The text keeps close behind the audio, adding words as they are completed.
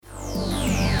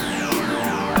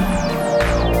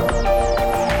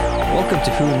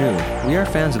Welcome to Who Knew. We are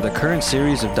fans of the current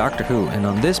series of Doctor Who, and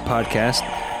on this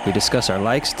podcast, we discuss our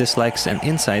likes, dislikes, and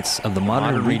insights of the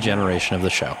modern regeneration of the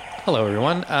show. Hello,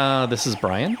 everyone. This is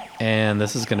Brian, and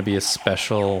this is going to be a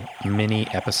special mini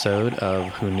episode of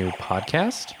Who Knew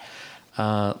podcast.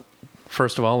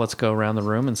 First of all, let's go around the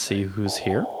room and see who's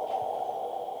here.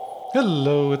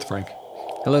 Hello, it's Frank.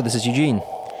 Hello, this is Eugene.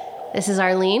 This is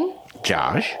Arlene.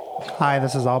 Josh. Hi,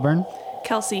 this is Auburn.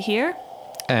 Kelsey here.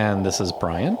 And this is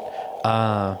Brian.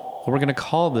 We're going to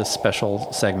call this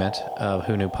special segment of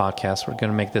Who Knew podcast, we're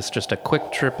going to make this just a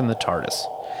quick trip in the TARDIS.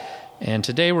 And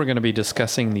today we're going to be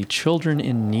discussing the Children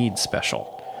in Need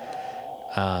special.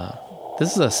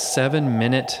 This is a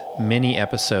 7-minute mini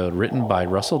episode written by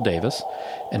Russell Davis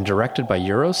and directed by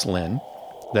Euros Lyn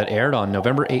that aired on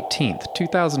November 18th,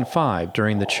 2005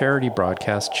 during the charity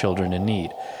broadcast Children in Need.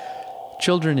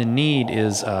 Children in Need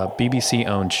is a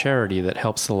BBC-owned charity that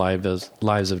helps the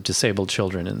lives of disabled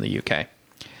children in the UK.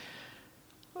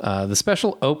 The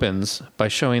special opens by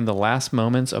showing the last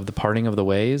moments of the parting of the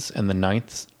ways and the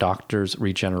 9th Doctor's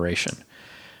regeneration.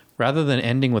 Rather than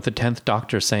ending with the 10th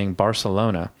Doctor saying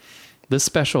Barcelona, this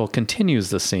special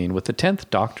continues the scene with the 10th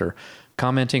Doctor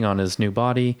commenting on his new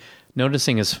body,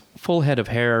 noticing his full head of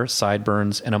hair,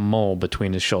 sideburns, and a mole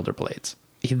between his shoulder blades.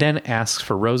 He then asks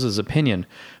for Rose's opinion,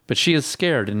 but she is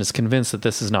scared and is convinced that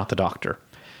this is not the Doctor.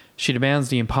 She demands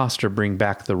the imposter bring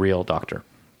back the real Doctor.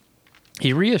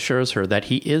 He reassures her that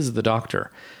he is the Doctor,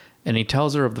 and he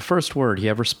tells her of the first word he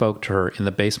ever spoke to her in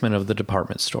the basement of the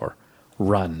department store.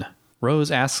 Run. Rose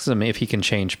asks him if he can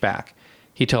change back.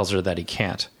 He tells her that he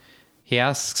can't. He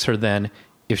asks her then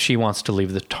if she wants to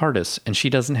leave the TARDIS, and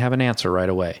she doesn't have an answer right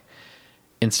away.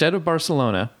 Instead of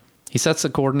Barcelona, he sets the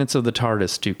coordinates of the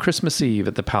TARDIS to Christmas Eve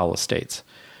at the Powell Estates.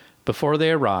 Before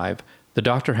they arrive, the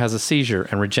Doctor has a seizure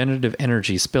and regenerative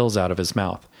energy spills out of his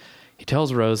mouth. He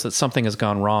tells Rose that something has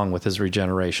gone wrong with his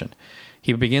regeneration.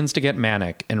 He begins to get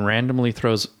manic and randomly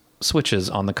throws switches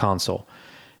on the console.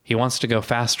 He wants to go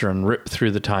faster and rip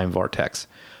through the time vortex.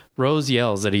 Rose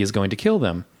yells that he is going to kill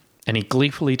them, and he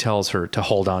gleefully tells her to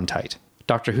hold on tight.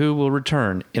 Doctor Who will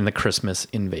return in the Christmas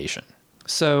Invasion.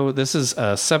 So this is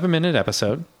a 7-minute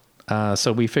episode.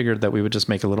 So we figured that we would just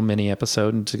make a little mini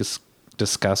episode and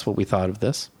discuss what we thought of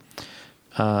this.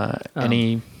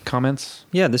 Any comments?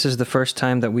 Yeah, this is the first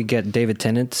time that we get David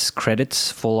Tennant's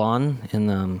credits full on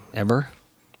in ever,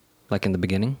 like in the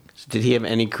beginning. Did he have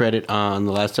any credit on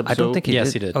the last episode? I don't think he did.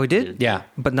 Yes, he did. Oh, he did? Yeah.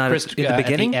 But not in the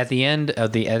beginning? At the end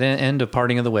of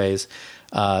Parting of the Ways,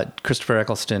 Christopher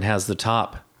Eccleston has the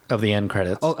top of the end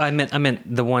credits. Oh, I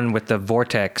meant the one with the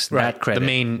vortex, right. that credit. The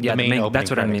main opening that's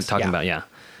what credits. talking about, yeah.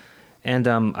 And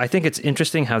I think it's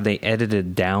interesting how they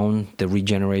edited down the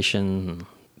regeneration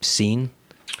scene.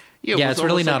 Yeah, it's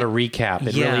really not a recap.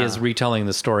 It really is retelling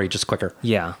the story just quicker.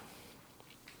 Yeah.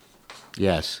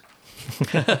 Yes.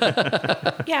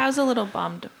 Yeah, I was a little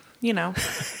bummed,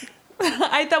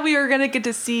 I thought we were going to get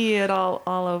to see it all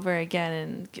over again,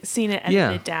 and seeing it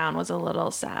edited down was a little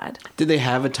sad. Did they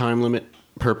have a time limit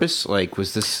purpose? Like,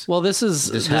 was this... Well, this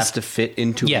has to fit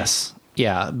into... Yes.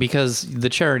 Yeah, because the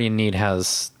Charity in Need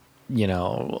has...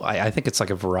 I think it's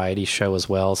like a variety show as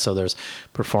well. So there's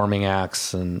performing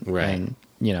acts and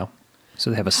So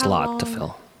they have a slot to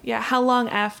fill. Yeah. How long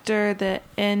after the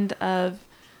end of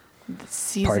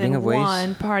season Parting of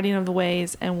Ways? Parting of the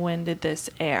Ways, and when did this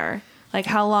air? Like,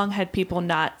 how long had people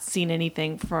not seen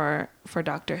anything for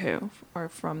Doctor Who or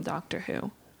from Doctor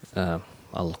Who?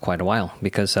 Quite a while,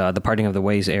 because the Parting of the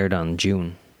Ways aired on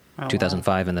June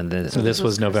 2005, and then this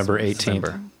was November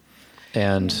 18th.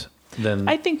 And then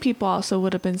I think people also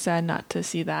would have been sad not to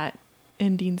see that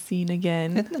ending scene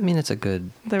again. I mean, it's a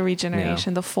good... The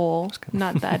regeneration, the full,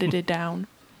 not the edited down.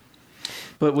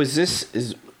 But was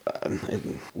it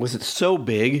so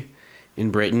big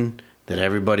in Britain that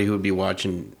everybody who would be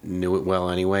watching knew it well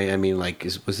anyway? I mean,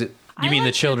 was it... You mean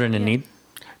the Children in Need?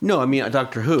 No, I mean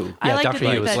Doctor Who. I like Doctor to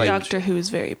think Who that was Doctor Who is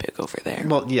very big over there.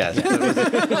 Well, yes.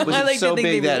 Was it so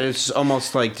big that it's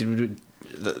almost like...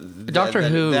 Doctor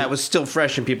Who... That was still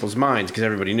fresh in people's minds because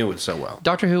everybody knew it so well.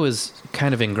 Doctor Who is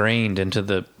kind of ingrained into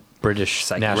the British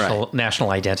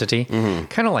national identity. Mm-hmm.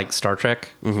 Kind of like Star Trek.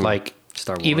 Mm-hmm. Like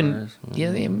Star Wars. Even, both.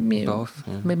 Yeah. Maybe both.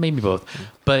 Mm-hmm.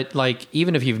 But like,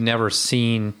 even if you've never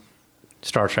seen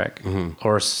Star Trek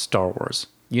or Star Wars,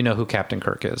 you know who Captain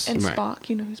Kirk is. And Spock,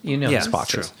 you know who Spock is. You know who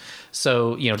Spock is.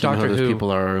 So, Doctor Who... those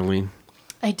people are, Arlene?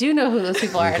 I do know who those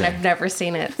people are, and I've never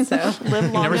seen it. So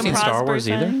live long never and seen Star Wars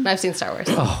then. either? I've seen Star Wars.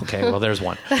 Oh, okay. Well, there's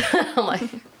one. I'm like,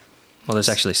 Well, there's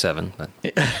actually 7, but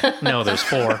no, there's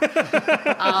 4.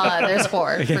 there's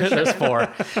 4. For sure. There's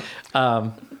 4.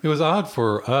 It was odd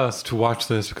for us to watch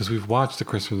this because we've watched the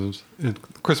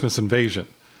Christmas Invasion.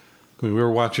 I mean, we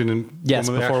were watching Yes,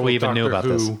 one of the before we actual even knew Doctor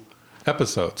about Who this.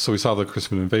 episodes. So we saw the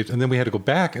Christmas Invasion, and then we had to go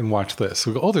back and watch this.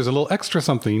 We go, oh, there's a little extra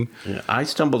something. Yeah, I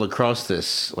stumbled across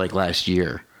this like last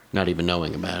year, not even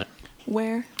knowing about it,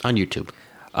 Where? on YouTube.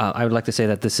 I would like to say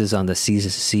that this is on the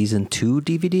season 2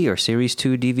 DVD or series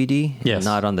 2 DVD, Yes.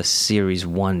 not on the series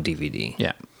 1 DVD.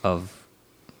 Yeah. Of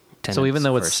So even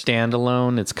though it's first.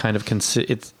 standalone, it's kind of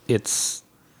it's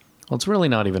really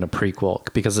not even a prequel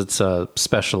because it's a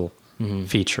special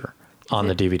feature on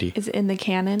the DVD. Is it in the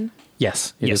canon?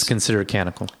 Yes, it is considered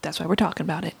canonical. That's why we're talking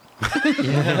about it.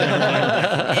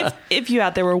 if you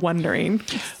out there were wondering.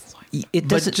 It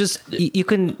doesn't you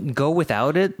can go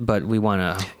without it, but we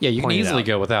want to. Yeah, you can easily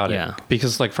go without Yeah. it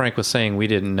because, like Frank was saying, we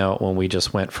didn't know it when we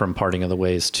just went from Parting of the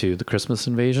Ways to the Christmas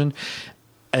Invasion.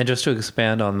 And just to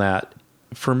expand on that,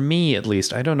 for me at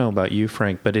least, I don't know about you,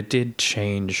 Frank, but it did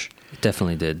change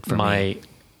Definitely did for me.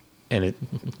 And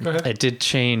Go ahead. it did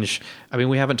change. I mean,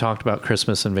 we haven't talked about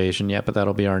Christmas Invasion yet, but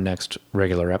that'll be our next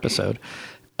regular episode.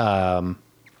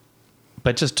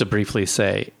 But just to briefly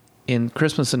say, in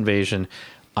Christmas Invasion,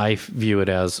 I view it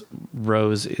as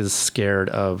Rose is scared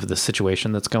of the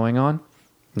situation that's going on.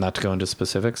 Not to go into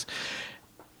specifics.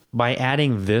 By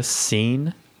adding this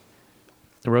scene,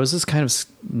 Rose is kind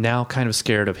of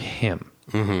scared of him.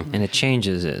 And it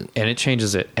changes it. And it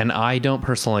changes it. And I don't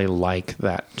personally like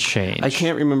that change. I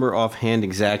can't remember offhand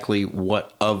exactly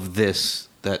what of this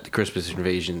that the Christmas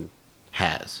Invasion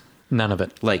has. None of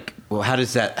it. Like, well, how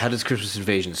does Christmas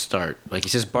Invasion start? Like, he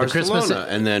says Barcelona, Christmas-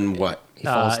 and then what? He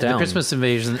falls down. The Christmas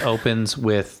Invasion opens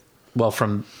with, well,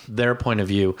 from their point of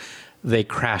view, they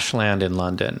crash land in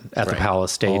London at the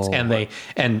Palace Estates, Oh. and they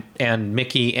and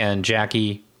Mickey and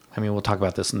Jackie. I mean, we'll talk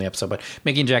about this in the episode, but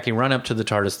Mickey and Jackie run up to the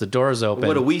TARDIS. The doors open.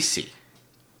 What do we see?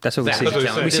 That's what we see. what we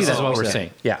see. We see This that. is what we're Yeah. seeing.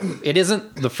 Yeah, it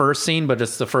isn't the first scene, but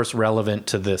it's the first relevant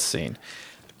to this scene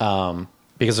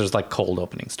because there's like cold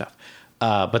opening stuff.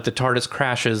 But the TARDIS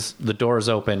crashes, the doors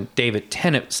open. David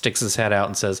Tennant sticks his head out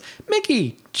and says,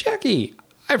 "Mickey, Jackie,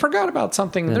 I forgot about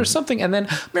something. There's something." And then,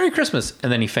 "Merry Christmas."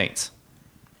 And then he faints.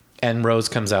 And Rose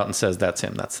comes out and says, "That's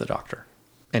him. That's the Doctor."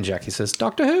 And Jackie says,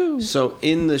 "Doctor Who?" So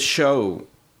in the show,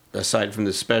 aside from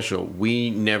the special, we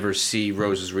never see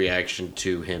Rose's reaction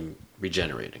to him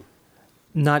regenerating.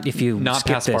 Not if you Not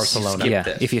skip past this. Barcelona. Yeah,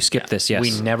 Skip this. if you skip this, yes.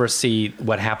 We never see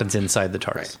what happens inside the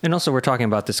TARDIS. Right. And also, we're talking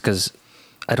about this because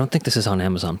I don't think this is on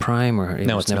Amazon Prime or it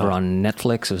No, was it's never not. on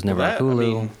Netflix. It was never That, on I Hulu.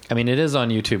 mean, I mean, it is on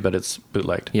YouTube, but it's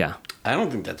bootlegged. Yeah. I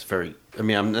don't think that's very. I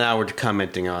mean, now we're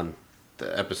commenting on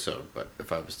the episode, but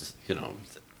if I was to,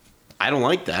 I don't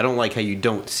like that. I don't like how you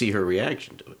don't see her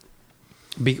reaction to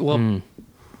it.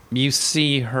 You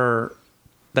see her.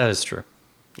 That is true.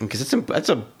 Because that's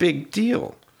a big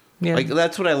deal. Yeah. Like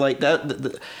that's what I like.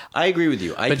 I agree with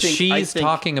you. But she's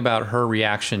talking about her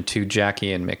reaction to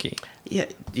Jackie and Mickey.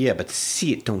 Yeah, but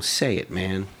see it, don't say it,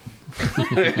 man.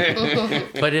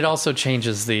 But it also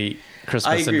changes the I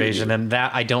Christmas agree with Invasion, you. and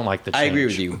that I don't like the change. I agree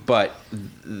with you, but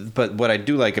what I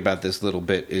do like about this little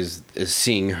bit is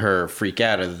seeing her freak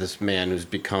out of this man who's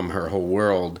become her whole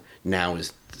world now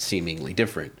is seemingly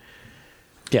different.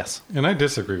 Yes, And I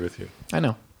disagree with you. I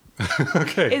know.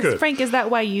 Okay, good. Frank, is that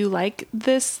why you like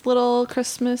this little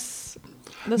Christmas?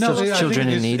 This little I think Children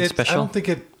in it's- Need I special? don't think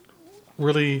it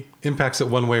really impacts it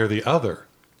one way or the other.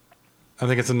 I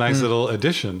think it's a nice little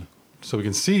addition so we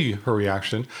can see her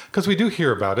reaction because we do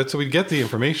hear about it, so we get the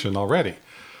information already.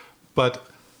 But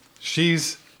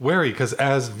she's wary because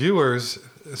as viewers,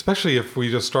 especially if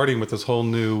we're just starting with this whole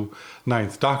new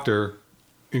Ninth Doctor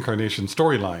incarnation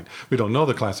storyline, we don't know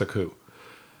the classic Who.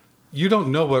 You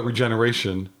don't know what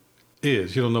regeneration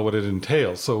is. You don't know what it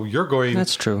entails. So you're going...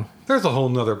 That's true. There's a whole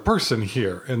nother person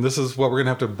here, and this is what we're going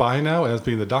to have to buy now as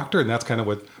being the Doctor, and that's kind of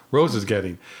what Rose is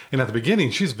getting. And at the beginning,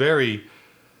 she's very,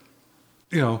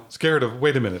 scared of,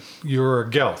 wait a minute, you're a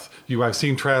Gelth. I've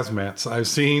seen Transmats. I've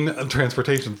seen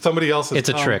transportation. Somebody else has It's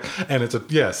a come, trick. And it's a,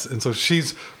 yes. And so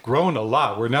she's grown a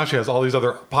lot, where now she has all these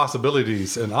other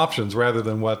possibilities and options rather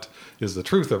than what is the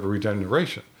truth of a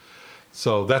regeneration.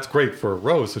 So that's great for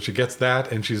Rose. So she gets that,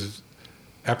 and she's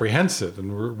apprehensive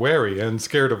and wary and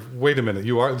scared of, wait a minute,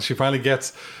 she finally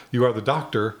gets, you are the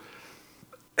Doctor.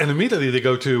 And immediately they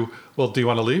go to, well, do you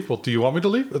want to leave? Well, do you want me to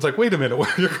leave? It's like, wait a minute,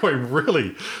 you're going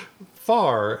really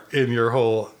far in your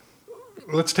whole,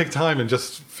 let's take time and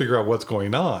just figure out what's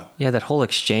going on. Yeah, that whole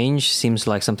exchange seems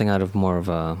like something out of more of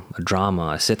a drama,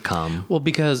 a sitcom. Well,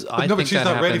 because I No, think but she's that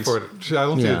not happens, ready for it. I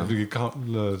don't Yeah. see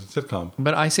the sitcom.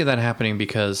 But I see that happening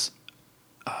because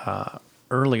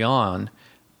early on,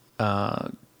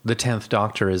 the 10th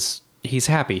Doctor is he's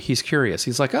happy. He's curious.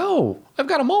 He's like, oh, I've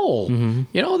got a mole.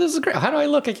 This is great. How do I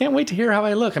look? I can't wait to hear how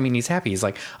I look. I mean, he's happy. He's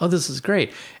like, oh, this is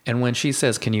great. And when she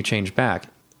says, can you change back?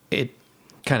 It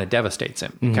kind of devastates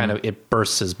him. It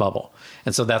bursts his bubble.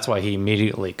 And so that's why he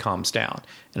immediately calms down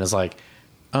and is like,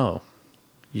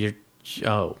 you're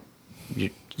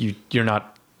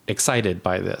not excited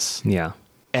by this. Yeah.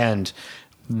 And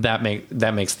that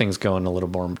makes things go in a little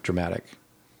more dramatic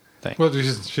thing. Well,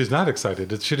 she's not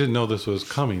excited. She didn't know this was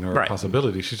coming or a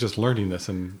possibility. She's just learning this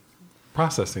and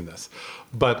processing this.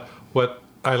 But what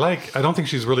I like, I don't think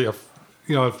she's really, at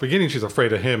the beginning she's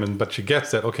afraid of him, but she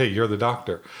gets that, okay, you're the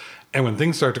doctor. And when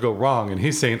things start to go wrong and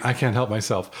he's saying, I can't help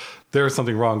myself, there's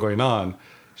something wrong going on,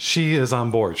 she is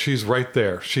on board. She's right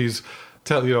there. She's,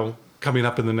 coming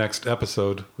up in the next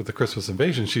episode with the Christmas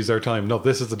invasion, she's there telling him, no,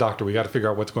 this is the doctor. We got to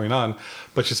figure out what's going on.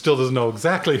 But she still doesn't know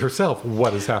exactly herself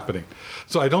what is happening.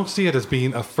 So I don't see it as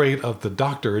being afraid of the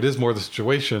doctor. It is more the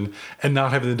situation and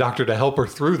not having the doctor to help her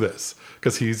through this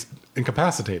because he's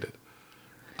incapacitated.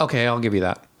 Okay, I'll give you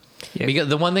that. Yeah. Because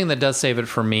the one thing that does save it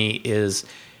for me is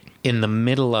in the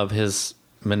middle of his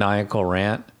maniacal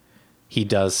rant, he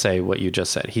does say what you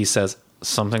just said. He says,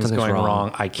 something's going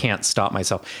wrong. I can't stop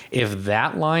myself. If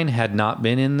that line had not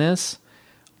been in this,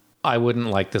 I wouldn't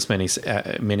like this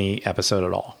mini episode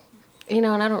at all. And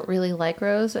I don't really like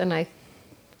Rose, and I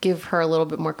give her a little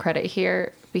bit more credit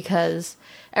here because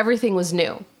everything was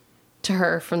new to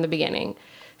her from the beginning.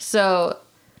 So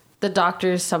the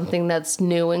doctor is something that's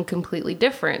new and completely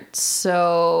different.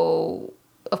 So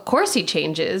of course he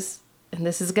changes, and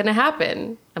this is going to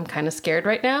happen. I'm kind of scared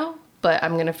right now, but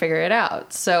I'm going to figure it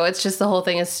out. So it's just the whole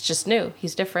thing is just new.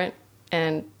 He's different.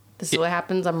 And this is what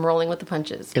happens. I'm rolling with the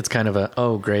punches. It's kind of a,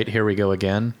 oh, great, here we go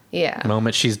again. Yeah.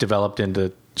 Moment she's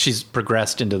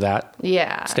progressed into that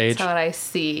stage. That's how I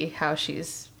see how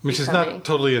she's she's not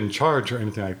totally in charge or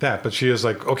anything like that, but she is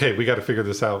like, okay, we got to figure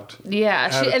this out.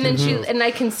 Yeah. And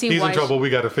I can see He's why in trouble. We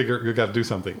got to do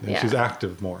something. And she's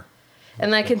active more.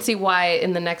 And I can see why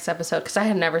in the next episode, because I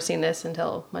had never seen this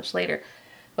until much later.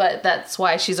 But that's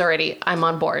why I'm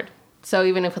on board. So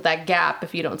even if with that gap,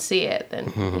 if you don't see it,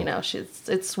 then,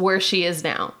 it's where she is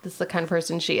now. This is the kind of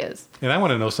person she is. And I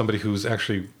want to know somebody who's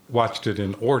actually watched it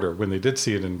in order when they did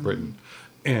see it in Britain.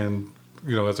 And,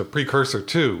 as a precursor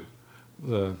to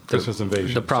the Christmas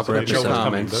invasion. The proper episode.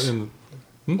 Comments.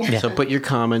 So put your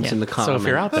comments in the comment So if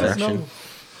you're out there.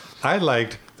 I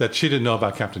liked that she didn't know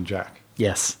about Captain Jack.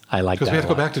 Yes, I like that. Because we have to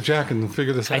go back to Jack and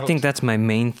figure this out. I think that's my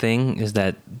main thing is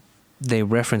that they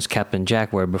reference Captain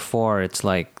Jack where before it's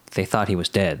like they thought he was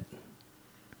dead.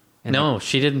 And no,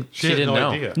 she didn't. She didn't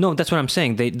know. Idea. No, that's what I'm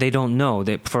saying. They don't know.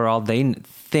 For all they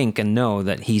think and know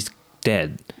that he's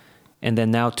dead. And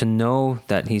then now to know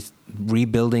that he's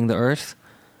rebuilding the earth,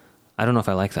 I don't know if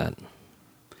I like that.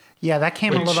 Yeah, that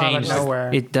came a little out of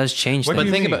nowhere. It does change But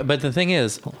things. the thing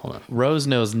is, Rose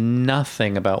knows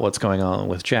nothing about what's going on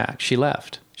with Jack. She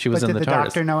left. She was in the TARDIS. Did the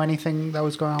doctor know anything that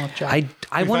was going on with Jack?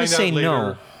 I want to say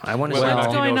no. I want to say What's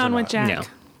no. going on with Jack? No.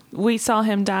 We saw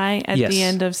him die at the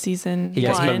end of season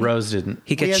Yes, one. but Rose didn't.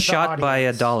 He gets shot by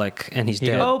a Dalek and he's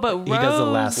dead. Oh, but Rose... He does the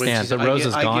last stand. But Rose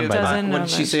is gone by that. What did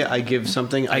she say? I give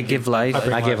something? I give life.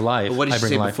 I give life. What did she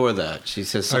say life. before that? She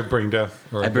says... I bring death.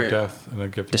 Or I bring death. And I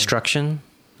give destruction?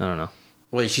 I don't know.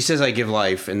 Well, she says I give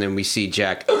life, and then we see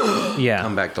Jack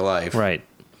come back to life. Right.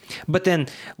 But then...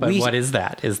 what is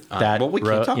that? Is that... well, we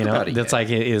can't talk about it That's yet. like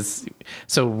it is...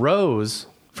 So Rose,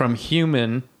 from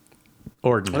human...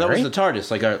 ordinary. Well, that was the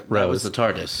TARDIS. That was the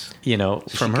TARDIS.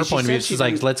 From her point of view, she's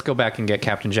like, let's go back and get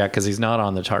Captain Jack because he's not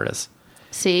on the TARDIS.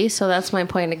 See, so that's my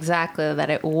point exactly, that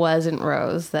it wasn't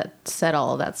Rose that said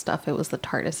all of that stuff. It was the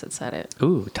TARDIS that said it.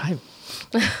 Ooh, time.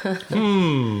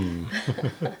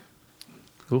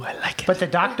 Ooh, I like it. But the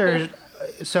doctor...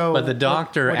 So but the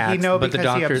doctor would acts, he know but because the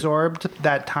doctor, he absorbed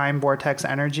that time vortex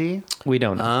energy? We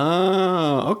don't know.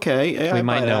 Oh, okay. Yeah, we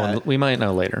might know. We might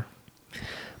know later.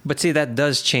 But see, that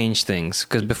does change things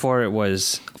because before it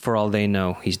was, for all they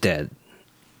know, he's dead,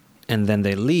 and then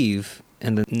they leave,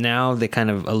 and then now they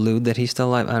kind of allude that he's still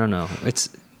alive. I don't know. It's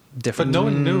different. But no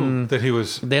one knew that he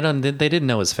was... They didn't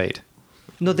know his fate.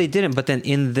 No, they didn't. But then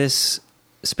in this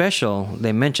special,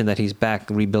 they mentioned that he's back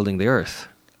rebuilding the Earth.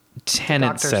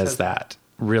 Tennant says that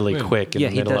really quick in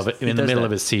the middle of it, in the middle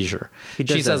of his seizure.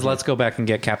 She says, "Let's go back and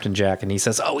get Captain Jack," and he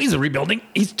says, "Oh, he's rebuilding.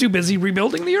 He's too busy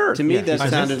rebuilding the Earth." To me, that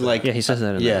sounded like he says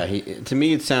that. To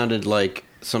me, it sounded like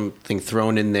something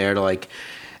thrown in there to like,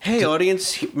 hey,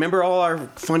 audience, remember all our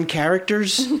fun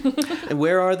characters? And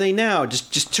where are they now?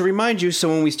 Just to remind you, so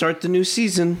when we start the new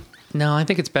season, No, I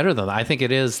think it's better than that. I think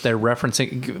it is. They're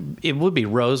referencing. It would be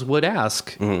Rose would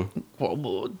ask.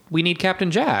 Well, we need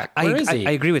Captain Jack. Where is he?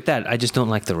 I agree with that. I just don't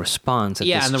like the response. That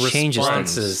Yeah, this and the changes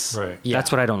responses. things. Right. Yeah.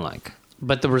 That's what I don't like.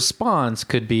 But the response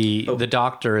could be the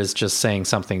doctor is just saying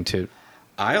something to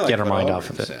I like get her what mind Aldrin off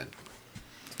of it. said.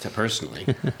 Personally,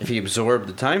 if he absorbed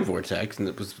the time vortex and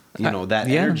it was that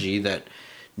yeah. energy that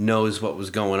knows what was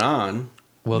going on,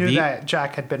 Well, Knew that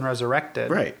Jack had been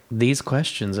resurrected. right? these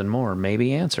questions and more may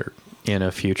be answered in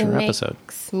a future It episode.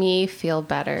 makes me feel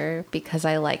better because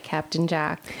I like Captain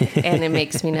Jack, and it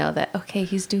makes me know that okay,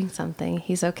 he's doing something.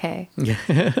 He's okay.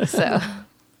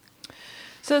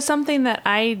 So something that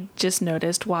I just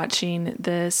noticed watching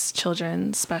this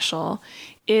children's special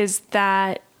is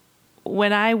that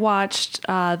when I watched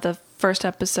the first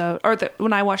episode, or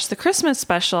when I watched the Christmas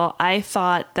special, I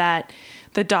thought that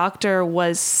the doctor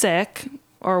was sick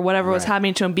or whatever was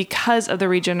happening to him because of the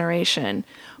regeneration.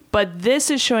 But this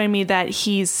is showing me that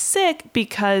he's sick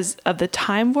because of the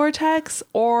time vortex,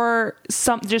 or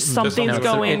something's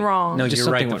going wrong. No, Just you're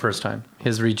right something the went- first time.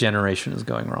 His regeneration is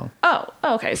going wrong. Oh,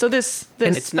 okay. So this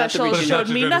It's not the special regeneration. showed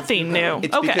me nothing new.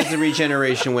 It's Okay. because the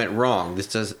regeneration went wrong.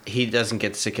 He doesn't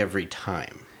get sick every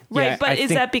time. Right, Yeah, but I is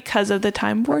think- that because of the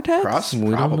time vortex?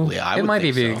 Probably. I It would might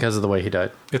be think so. because of the way he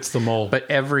died. It's the mole. But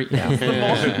every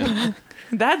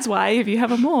That's why if you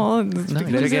have a mole, you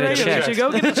better get it you checked. should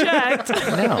go get it checked.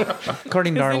 no,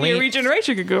 according to Then your Darlene,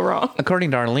 regeneration could go wrong.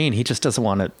 according to Darlene, he just doesn't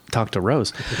want to talk to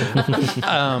Rose.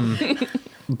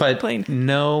 But Plain.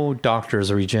 no doctor's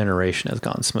regeneration has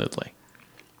gone smoothly.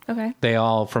 Okay. They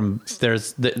all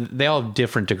they all have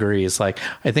different degrees. Like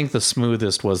I think the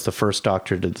smoothest was the first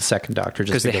doctor to the second doctor,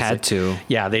 just 'Cause they had to.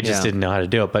 Yeah, they just Yeah. didn't know how to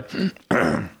do it. But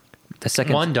The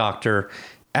second one doctor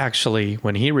actually,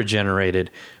 when he regenerated,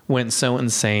 went so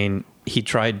insane he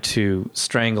tried to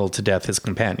strangle to death his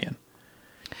companion.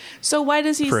 So why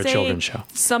does he For a say children's show.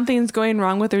 something's going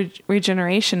wrong with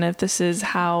regeneration if this is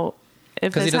how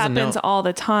if 'Cause he this doesn't happens know. all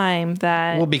the time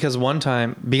that Well, because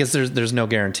there's no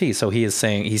guarantee, so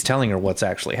he's telling her what's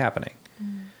actually happening.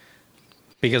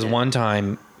 Because one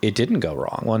time it didn't go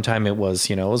wrong. One time it was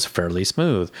fairly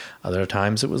smooth. Other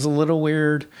times it was a little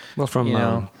weird. Well,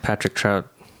 from Patrick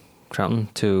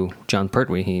Troughton to John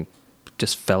Pertwee, he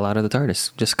just fell out of the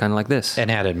TARDIS, just kind of like this.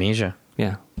 And had amnesia.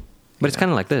 Yeah. But it's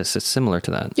kind of like this. It's similar to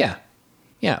that. Yeah.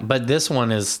 Yeah, but this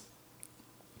one is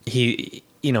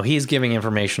he's giving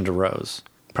information to Rose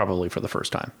probably for the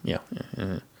first time. Yeah.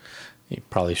 He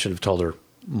probably should have told her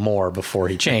more before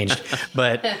he changed,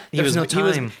 but he was no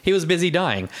time. He was busy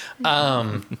dying.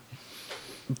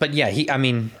 But yeah,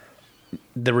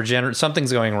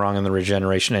 something's going wrong in the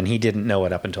regeneration, and he didn't know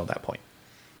it up until that point.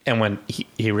 And when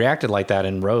he reacted like that,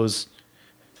 and Rose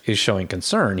is showing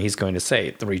concern, he's going to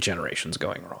say the regeneration's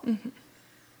going wrong. Mm-hmm.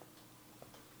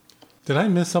 Did I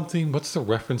miss something? What's the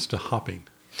reference to hopping?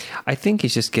 I think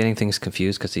he's just getting things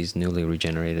confused because he's newly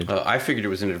regenerated. I figured it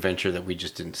was an adventure that we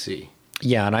just didn't see.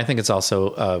 Yeah, and I think it's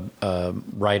also a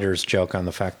writer's joke on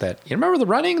the fact that, you remember the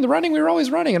running, we were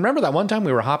always running. And remember that one time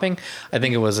we were hopping? I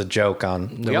think it was a joke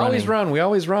on, we always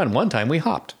run. One time we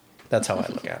hopped. That's how I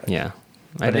look at it. Yeah.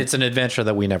 But it's an adventure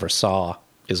that we never saw,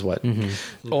 is what.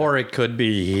 Mm-hmm. Or it could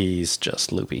be he's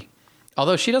just loopy.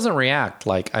 Although she doesn't react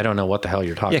like, I don't know what the hell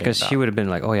you're talking Yeah, about. because she would have been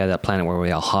like, oh, yeah, that planet where we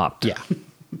all hopped. Yeah.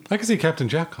 I can see Captain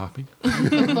Jack hopping.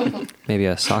 Maybe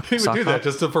a sock He would sock do that hop.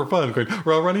 just for fun. Going,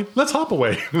 we're all running. Let's hop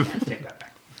away.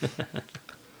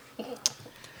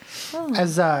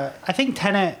 As I think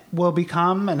Tennant will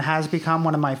become and has become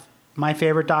one of my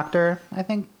favorite Doctor. I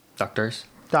think Doctors.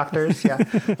 Doctors.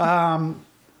 Yeah.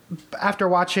 After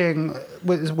watching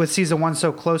with season 1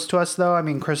 so close to us, though, I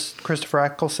mean, Christopher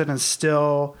Eccleston is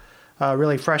still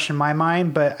really fresh in my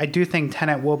mind, but I do think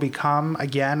Tennant will become,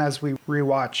 again, as we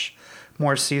rewatch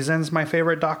more seasons, my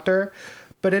favorite Doctor.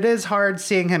 But it is hard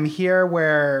seeing him here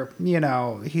where,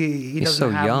 he doesn't so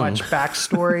have young. much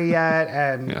backstory yet,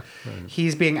 and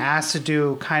he's being asked to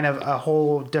do kind of a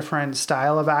whole different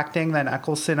style of acting than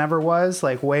Eccleston ever was,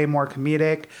 like way more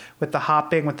comedic with the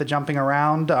hopping, with the jumping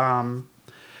around.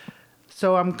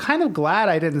 So I'm kind of glad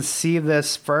I didn't see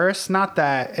this first. Not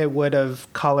that it would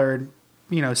have colored,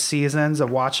 seasons of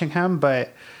watching him,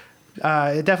 but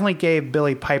it definitely gave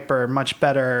Billie Piper much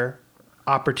better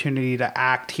opportunity to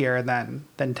act here than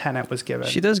Tennant was given.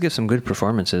 She does give some good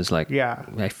performances. Like, Yeah.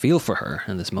 I feel for her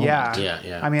in this moment.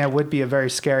 Yeah. I mean, it would be a very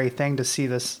scary thing to see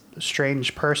this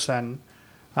strange person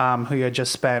who you had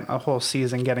just spent a whole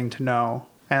season getting to know.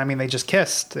 And I mean, they just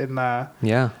kissed in the...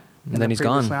 Yeah. And then he's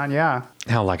gone. Yeah.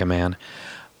 How like a man.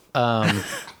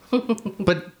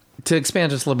 But to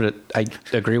expand just a little bit, I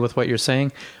agree with what you're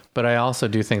saying, but I also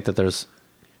do think that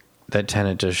that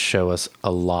Tennant does show us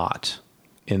a lot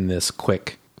in this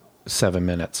quick 7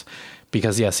 minutes.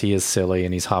 Because yes, he is silly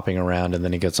and he's hopping around and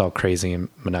then he gets all crazy and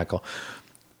maniacal.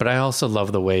 But I also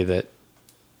love the way that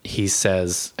he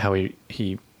says how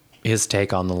he his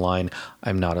take on the line,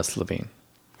 "I'm not a Slovene."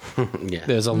 Yeah.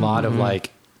 There's a lot of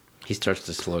like, He starts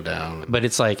to slow down. but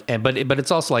it's like, but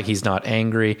it's also like he's not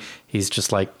angry. He's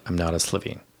just like, "I'm not a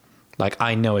Slovene." Like,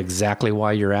 I know exactly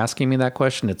why you're asking me that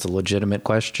question. It's a legitimate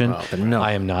question. Oh, but no.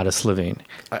 I am not a Slovene.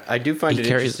 I do find He it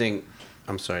carries- interesting.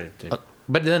 I'm sorry. Dave.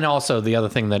 But then also the other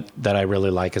thing that I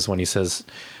really like is when he says,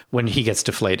 when he gets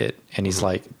deflated and he's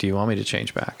like, "Do you want me to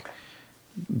change back?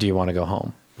 Do you want to go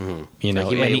home?" You know,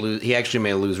 Like he actually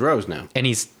may lose Rose now. and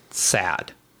he's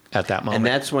sad at that moment. And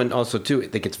that's when also too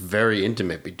it gets very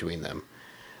intimate between them.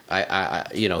 I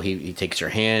you know, he takes her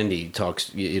hand, he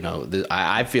talks. You know,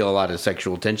 I feel a lot of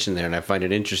sexual tension there, and I find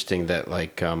it interesting that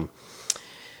like,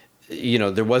 you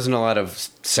know, there wasn't a lot of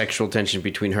sexual tension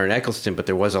between her and Eccleston, but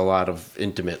there was a lot of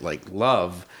intimate like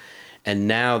love. And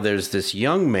now there's this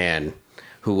young man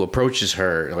who approaches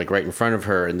her like right in front of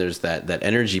her, and there's that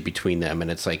energy between them,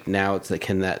 and it's like now it's like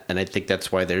and I think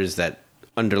that's why there's that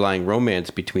underlying romance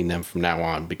between them from now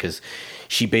on, because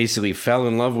she basically fell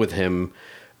in love with him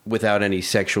without any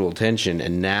sexual tension,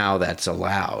 and now that's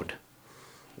allowed.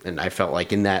 And I felt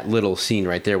like in that little scene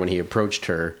right there when he approached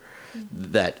her,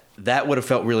 that would have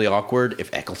felt really awkward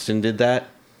if Eccleston did that,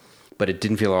 but it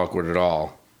didn't feel awkward at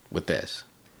all with this.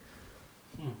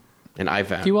 And I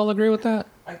found Do you all agree with that?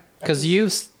 Because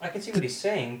I can see what he's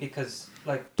saying because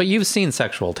like but you've seen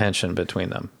sexual tension between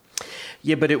them.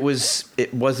 yeah, but it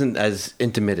wasn't as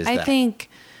intimate as I that. think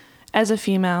as a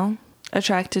female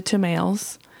attracted to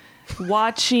males,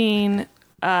 watching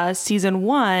season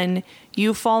 1,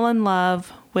 you fall in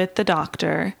love with the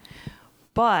Doctor,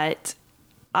 but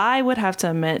I would have to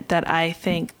admit that I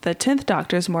think the 10th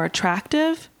Doctor is more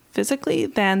attractive physically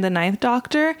than the 9th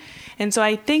Doctor, and so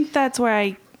I think that's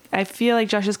where I feel like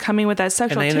Josh is coming with that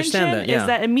sexual And I tension. understand that, yeah. Is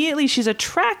that immediately she's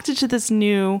attracted to this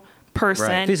new person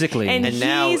Right. Physically. and And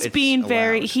now he's it's being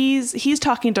very allowed. he's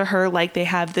talking to her like they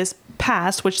have this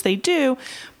past, which they do,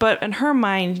 but in her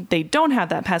mind they don't have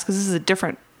that past because this is a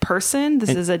different person. This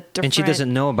is a different, and she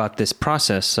doesn't know about this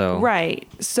process, so right.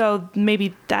 So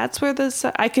maybe that's where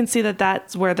I can see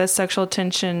that's where the sexual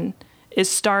tension is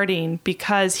starting,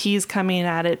 because he's coming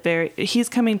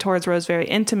towards Rose very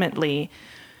intimately.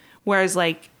 Whereas,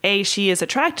 like, she is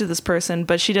attracted to this person,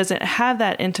 but she doesn't have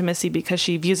that intimacy because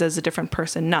she views as a different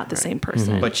person, not the same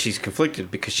person. But she's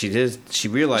conflicted because she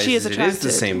realizes She is it is the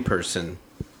attracted. same person.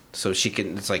 So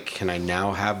it's like, can I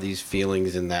now have these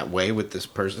feelings in that way with this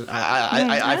person?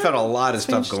 I felt a lot of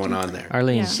stuff going on there.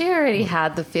 Arlene, Yeah. She already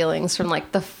had the feelings from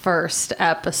like the first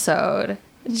episode.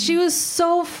 She was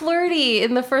so flirty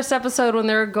in the first episode when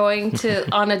they were going to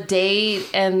on a date,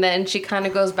 and then she kind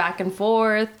of goes back and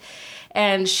forth,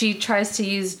 and she tries to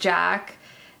use Jack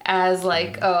as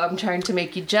like, oh, I'm trying to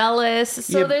make you jealous.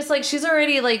 So Yeah. there's like, she's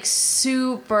already like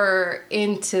super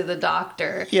into the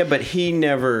Doctor. Yeah, but he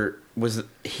never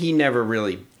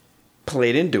really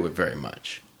played into it very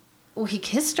much. Well, he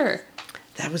kissed her.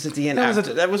 That was at the end. That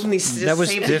was That was when he that was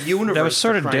saved diff- the universe. that was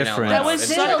sort of for crying out different. loud. That was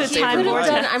It's still like the a time different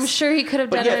vortex. life. I'm sure he could have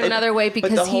But done yeah, it another way but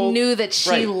because the he whole- knew that she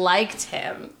right. liked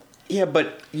him. Yeah,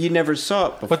 but you never saw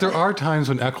it before. But there are times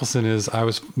when Eccleston I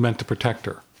was meant to protect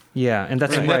her. yeah, and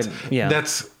that's And why, that's,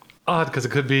 that's odd because it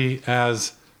could be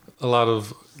as a lot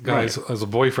of guys as a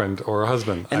boyfriend or a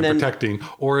husband And I'm then- protecting,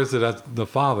 or is it as the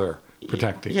father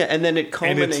protecting? yeah, and then it it's-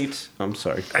 culminates. I'm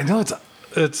sorry. I know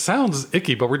it sounds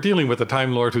icky, but we're dealing with a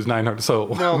Time Lord who's 900, so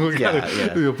Well, we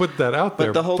gotta put that out there.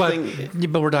 But the whole thing. Yeah,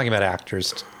 but we're talking about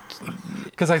actors.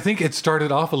 because I think it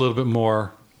started off a little bit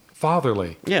more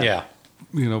fatherly, Yeah.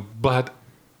 but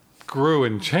grew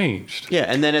and changed. Yeah,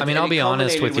 and then I mean, I'll be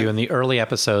honest with you. In the early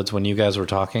episodes, when you guys were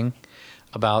talking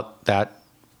about that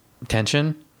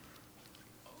tension,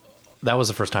 that was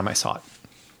the first time I saw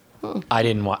it. I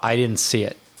didn't see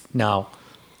it. Now,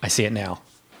 I see it now.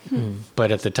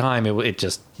 But at the time, it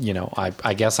just,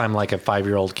 I guess I'm like a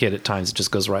 5-year-old kid at times. It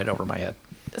just goes right over my head.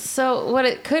 So what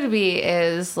it could be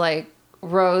is like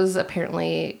Rose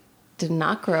apparently did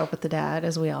not grow up with the dad,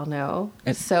 as we all know.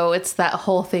 So it's that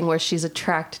whole thing where she's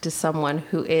attracted to someone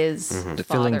who is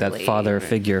filling that fatherly. father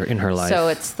figure in her life. So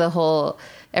it's the whole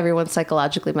everyone's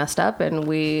psychologically messed up, and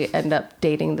we end up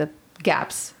dating the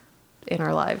gaps in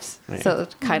our lives. So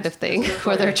kind of thing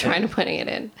where they're trying to putting it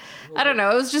in. I don't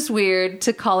know. It was just weird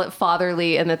to call it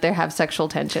fatherly and that they have sexual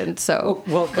tension. So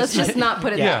let's just not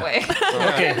put it that way.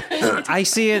 okay, I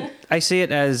see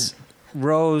it as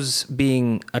Rose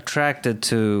being attracted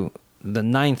to the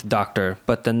 9th Doctor,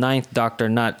 but the 9th Doctor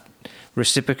not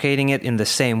reciprocating it in the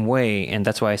same way, and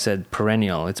that's why I said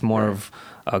perennial. It's more of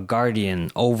a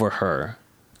guardian over her.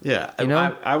 Yeah, You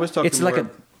know, I was talking. It's like more-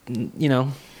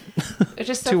 It's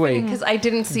just so Two-way. funny because I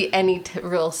didn't see any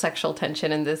real sexual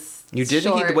tension in this. You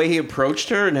didn't short. the way he approached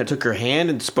her and took her hand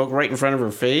and spoke right in front of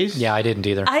her face. Yeah, I didn't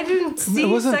either. I didn't see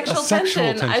wasn't a sexual sexual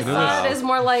tension. I tension. It saw was- it as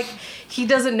more like he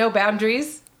doesn't know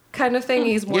boundaries kind of thing.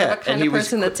 He's more Yeah, of a and kind he of was-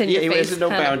 person that's in yeah, your he face. doesn't know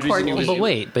kind of boundaries and he quirky. was- But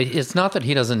wait, but it's not that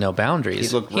he doesn't know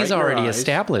boundaries. He looked right He's in her already eyes.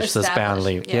 established this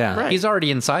boundary. Established, yeah. Right. He's already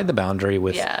inside the boundary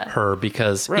with Yeah. her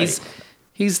because Right.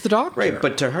 he's the doctor. Right,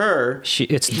 but to her,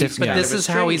 It's different. But kind this of a is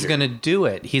how he's stranger. going to do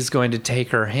it. He's going to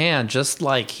take her hand just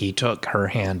like he took her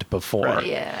hand before. Right.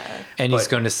 Yeah. And he's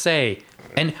But- going to say,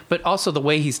 but also the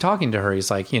way he's talking to her,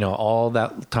 he's like, all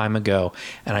that time ago,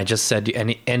 and I just said,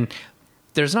 and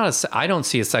there's not I don't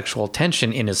see a sexual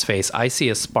tension in his face. I see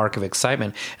a spark of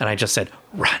excitement, and I just said,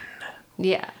 run.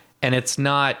 Yeah. And it's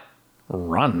not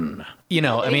run.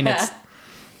 I mean, Yeah.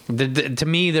 to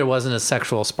me, there wasn't a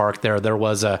sexual spark there. There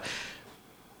was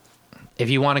if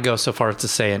you want to go so far as to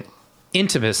say an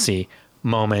intimacy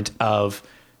moment of,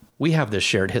 we have this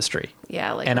shared history.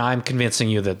 Yeah, like- and I'm convincing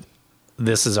you that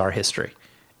this is our history,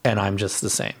 and I'm just the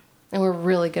same. And we're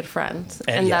really good friends.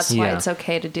 And yes. that's why Yeah. it's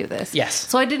okay to do this. Yes.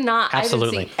 So I didn't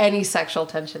Absolutely. see any sexual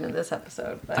tension in this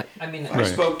episode. But I mean, I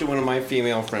spoke to one of my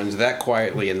female friends that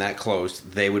quietly and that close,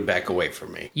 they would back away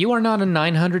from me. You are not a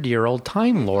 900-year-old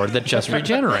Time Lord that just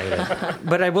regenerated.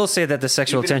 but I will say that the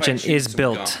sexual Even if I tension chew is some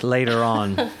built gum. later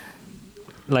on.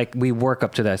 Like we work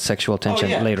up to that sexual tension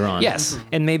yeah. later on. Yes.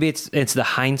 and maybe it's the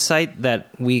hindsight that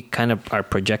we kind of are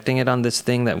projecting it on this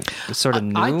thing that sort of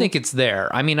new. I think it's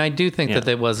there. I mean, I do think that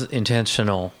Yeah. it was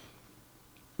intentional,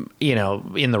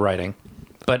 in the writing,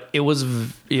 but it was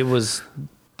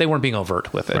they weren't being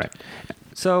overt with it. right.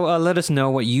 So let us know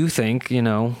what you think.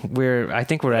 I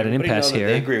think we're at an Everybody impasse know that here.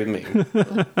 They agree with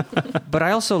me. But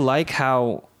I also like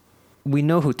how we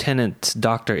know who Tennant's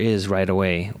doctor is right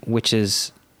away, which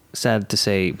is sad to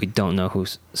say we don't know who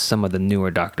some of the newer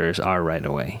doctors are right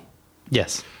away.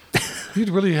 Yes. You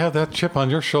really have that chip on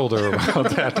your shoulder about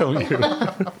that, don't you?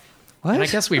 What? And I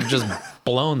guess we've just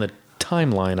blown the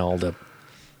timeline all to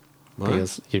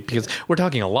because we're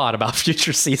talking a lot about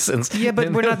future seasons. Yeah,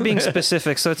 but we're not being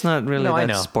specific, so it's not really No, I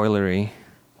that know. spoilery.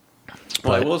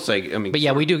 Well, I will say, I mean, But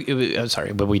yeah, we do.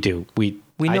 Sorry, but we do. We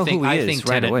know who he I is think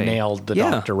right Tennant away. nailed the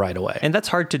Yeah. doctor right away. And that's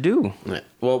hard to do.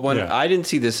 Well, when Yeah. I didn't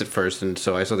see this at first, and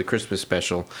so I saw the Christmas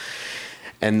special,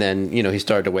 and then he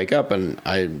started to wake up, and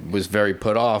I was very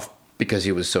put off because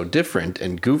he was so different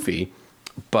and goofy.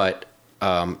 But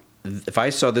if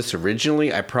I saw this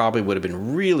originally, I probably would have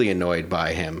been really annoyed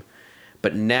by him.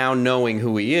 But now knowing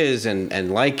who he is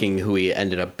and liking who he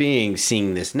ended up being,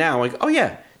 seeing this now, like, oh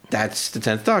yeah, that's the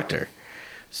 10th Doctor.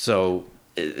 So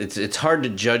it's hard to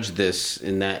judge this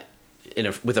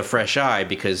with a fresh eye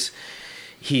because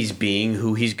he's being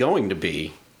who he's going to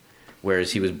be,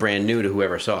 whereas he was brand new to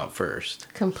whoever saw it first.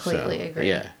 completely So, agree.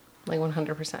 Yeah. Like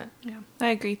 100%. Yeah, I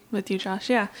agree with you, Josh.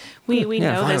 Yeah, we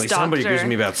Yeah, know Finally, this doctor. somebody gives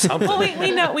me about something.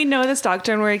 Well, we know this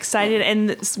doctor, and we're excited.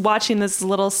 And watching this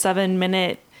little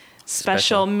 7-minute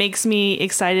special makes me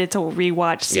excited to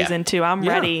rewatch season 2. I'm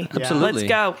Yeah, ready. absolutely. Let's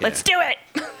go. Let's do it.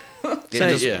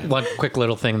 Yeah. One quick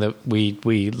little thing that we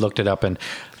looked it up, and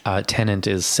Tennant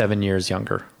is 7 years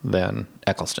younger than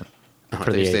Eccleston.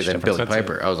 For They the say age that difference. Billy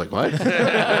Piper. I was like, what? It's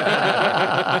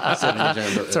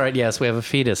all right. Yes, we have a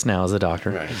fetus now as a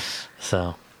doctor. Right.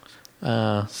 So, With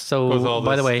all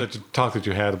by the this way, talk that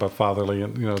you had about fatherly,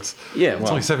 and it's Yeah, it's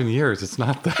well- only 7 years. It's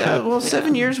not that. well,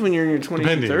 7 years when you're in your 20s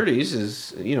and Depending. 30s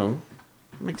is,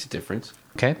 makes a difference.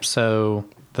 okay, so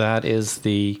that is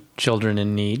the Children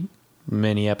in Need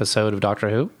mini episode of Doctor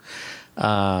Who.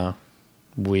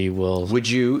 We will. Would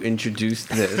you introduce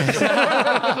this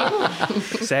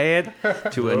Say it.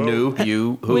 to a new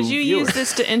Who Would you viewer? use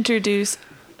this to introduce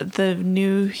the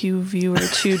new Who viewer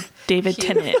to David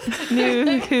Tennant?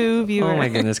 New Who viewer. Oh my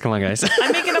goodness! Come on, guys.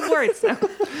 I'm making up words.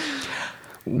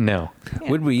 No.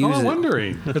 Would we use I'm it?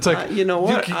 wondering. It's like you know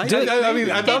what? I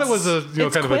mean, I thought it was a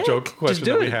It's kind of a quick. joke question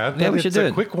do that we it. had. Yeah, but we should it's do a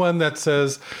it. quick one that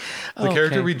says the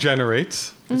character Okay.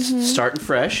 regenerates, Starting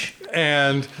fresh.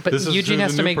 and But this is Eugene who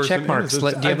has the to new make person check marks. is. Do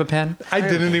you have a pen? I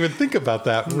didn't even think about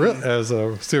that as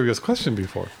a serious question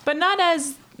before. But not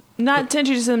to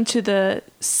introduce them to the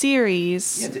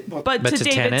series, well- but But to to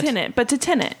David Tennant? Tennant. But to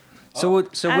Tennant. So would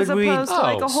As we? opposed to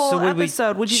like a whole so would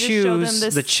episode. Would you just show choose them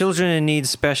this? the Children in Need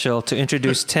special to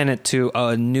introduce Tennant to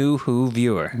a new Who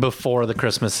viewer? Before the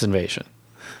Christmas invasion.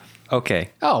 Okay.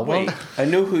 Oh, well. Wait, a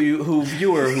new Who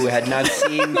viewer who had not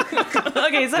seen the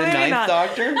Okay, so maybe Ninth not.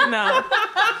 Doctor? No.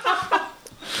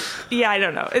 Yeah, I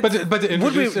don't know. It's, But to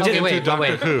introduce him into wait.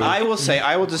 Doctor Who. I will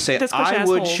just say, This question I has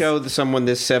would holes. show someone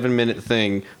this 7-minute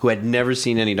thing who had never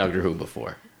seen any Doctor Who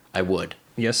before. I would.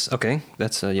 Yes. Okay.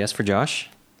 That's a yes for Josh.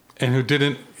 and who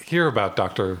didn't hear about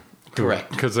Doctor Who.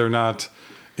 Correct. Because they're not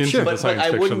into Sure, the but science I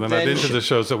fiction. wouldn't They're not then into the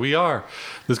shows that we are.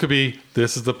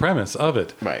 This is the premise of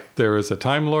it. Right. There is a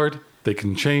Time Lord. They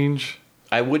can change.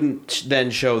 I wouldn't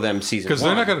then show them season Because 1.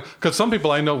 they're not going to. Because some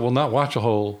people I know will not watch a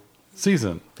whole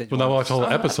season. Will not watch a whole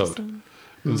episode. And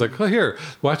it's like, oh, here,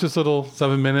 watch this little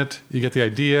 7-minute. You get the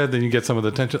idea, then you get some of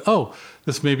the tension. Oh,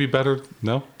 this may be better.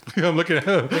 No, I'm looking at.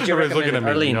 Everybody's looking at me.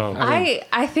 Arlene? No.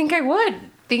 I think I would,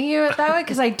 thinking of it that way,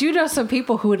 because I do know some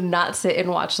people who would not sit and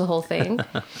watch the whole thing.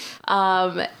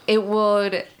 It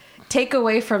would take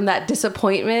away from that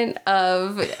disappointment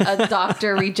of a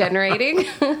doctor regenerating.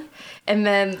 And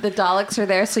then the Daleks are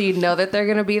there, so you know that they're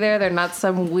going to be there. They're not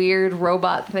some weird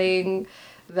robot thing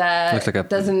that Looks like a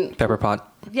doesn't. pepper pot.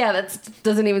 Yeah, that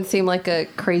doesn't even seem like a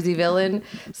crazy villain.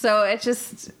 So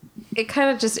it kind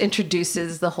of just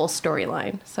introduces the whole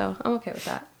storyline. So I'm okay with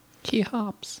that. Key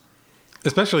hops.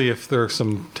 Especially if there are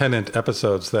some Tennant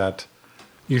episodes that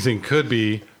you think could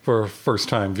be for a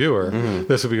first-time viewer.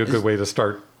 This would be a good way to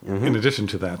start. In addition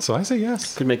to that, so I say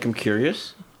yes. Could make them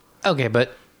curious. Okay,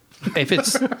 but if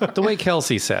it's the way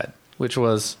Kelsey said, which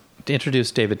was to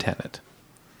introduce David Tennant.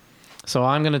 So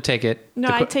I'm going to take it. no,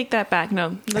 I take that back. No,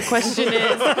 the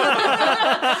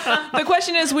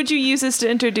question is, would you use this to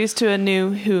introduce to a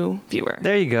new Who viewer?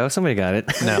 There you go. Somebody got it.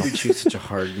 No. You choose such a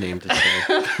hard name to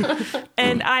say.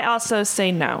 And I also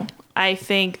say no. I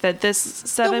think that this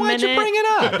 7 Why'd minute. you bring it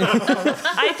up?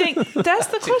 I think that's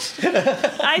the question.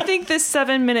 I think this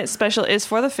 7-minute special is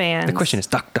for the fans. The question is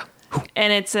Doctor Who.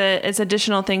 And it's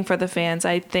additional thing for the fans.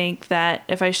 I think that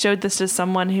if I showed this to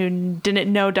someone who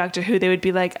didn't know Doctor Who, they would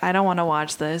be like, I don't want to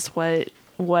watch this. Why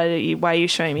are you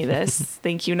showing me this?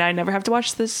 Thank you. Now I never have to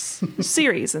watch this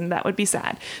series, and that would be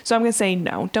sad. So I'm going to say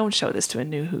no. Don't show this to a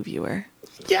new Who viewer.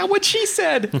 Yeah, what she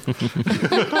said.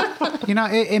 You know,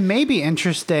 it may be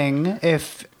interesting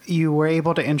if you were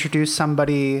able to introduce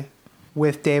somebody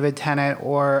with David Tennant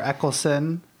or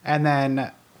Eccleston, and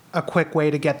then a quick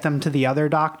way to get them to the other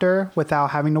Doctor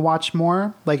without having to watch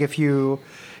more. Like if you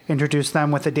introduce them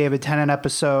with a David Tennant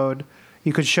episode,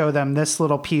 you could show them this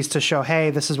little piece to show, hey,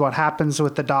 this is what happens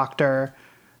with the Doctor.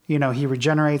 You know, he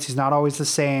regenerates. He's not always the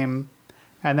same.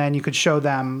 And then you could show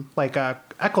them like a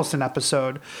Eccleston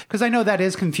episode, because I know that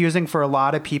is confusing for a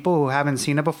lot of people who haven't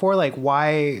seen it before. Like,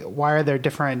 why are there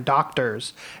different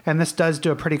doctors? And this does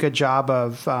do a pretty good job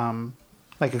of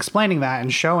like explaining that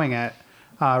and showing it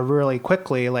really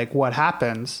quickly, like what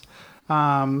happens.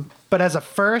 But as a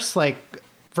first, like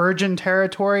virgin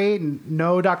territory,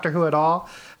 no Doctor Who at all,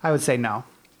 I would say no.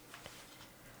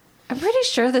 I'm pretty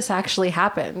sure this actually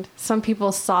happened. Some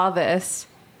people saw this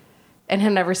and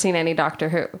had never seen any Doctor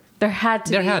Who. There had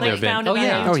to There be. had to Like have been. found Oh, about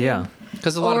yeah. Oh yeah.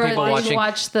 Because a lot or of people they watching.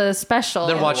 watch the special.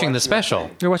 They're watching the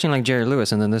special. You're watching like Jerry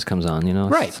Lewis, and then this comes on. You know,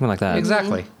 Right. Something like that.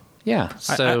 Exactly. Yeah. I-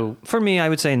 So. for me, I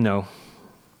would say no.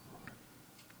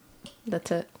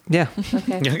 That's it. Yeah.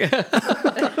 Okay.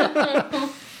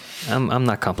 I'm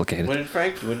not complicated. What did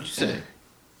you say?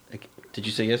 Like, did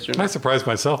you say yes or no? I surprised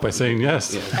myself by saying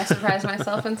yes. I surprised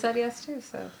myself and said yes too.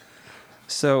 So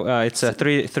So it's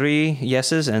three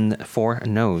yeses and 4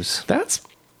 nos. That's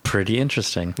pretty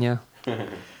interesting. Yeah.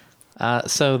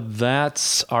 So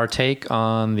that's our take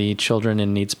on the Children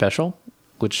in Need special,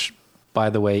 which, by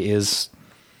the way, is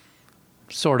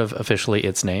sort of officially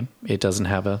its name. It doesn't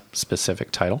have a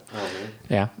specific title. Oh, really?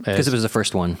 Yeah. Because it was the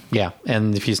first one. Yeah.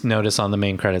 And if you notice on the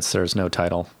main credits, there's no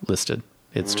title listed.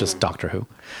 It's just Doctor Who.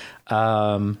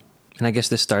 And I guess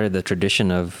this started the tradition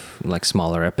of like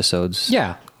smaller episodes.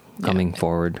 Yeah. Coming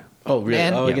forward. Oh, really?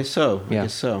 And- I yeah. guess so. Yeah. I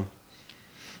guess so.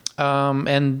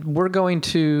 And we're going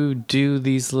to do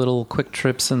these little quick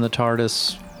trips in the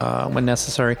TARDIS when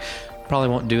necessary. Probably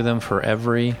won't do them for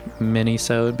every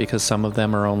mini-sode because some of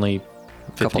them are only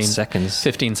 15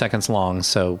 seconds long.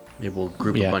 So, Maybe we'll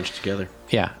group Yeah. a bunch together.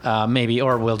 yeah, maybe.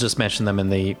 Or we'll just mention them in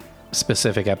the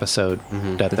specific episode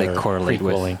that That they they're correlate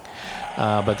with. prequeling.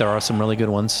 But there are some really good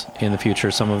ones in the future.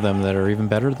 Some of them that are even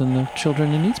better than the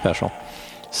Children in Need special.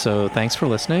 So thanks for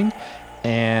listening.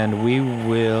 And we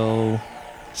will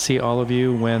see all of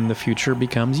you when the future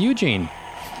becomes Eugene.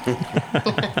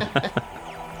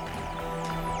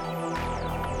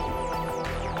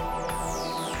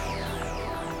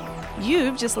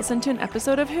 You've just listened to an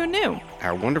episode of Who Knew?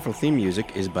 Our wonderful theme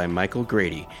music is by Michael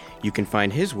Grady. You can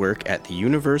find his work at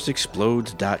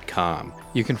theuniverseexplodes.com.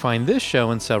 You can find this show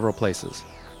in several places.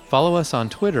 Follow us on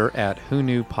Twitter at Who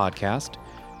Knew Podcast.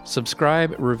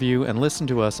 Subscribe, review, and listen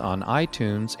to us on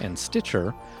iTunes and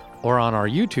Stitcher, or on our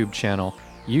YouTube channel,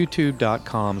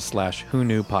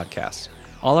 youtube.com/whoknewpodcast.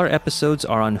 All our episodes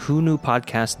are on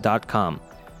whoknewpodcast.com.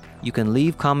 You can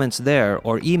leave comments there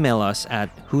or email us at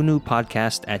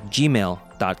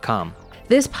whoknewpodcast@gmail.com.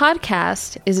 This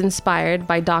podcast is inspired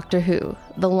by Doctor Who,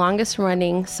 the longest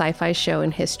running sci-fi show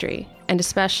in history, and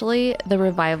especially the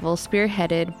revival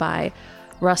spearheaded by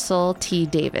Russell T.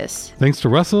 Davis. Thanks to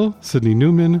Russell, Sidney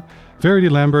Newman, Verity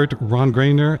Lambert, Ron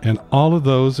Grainer, and all of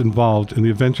those involved in the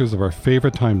adventures of our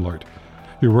favorite Time Lord.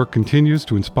 Your work continues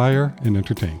to inspire and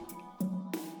entertain.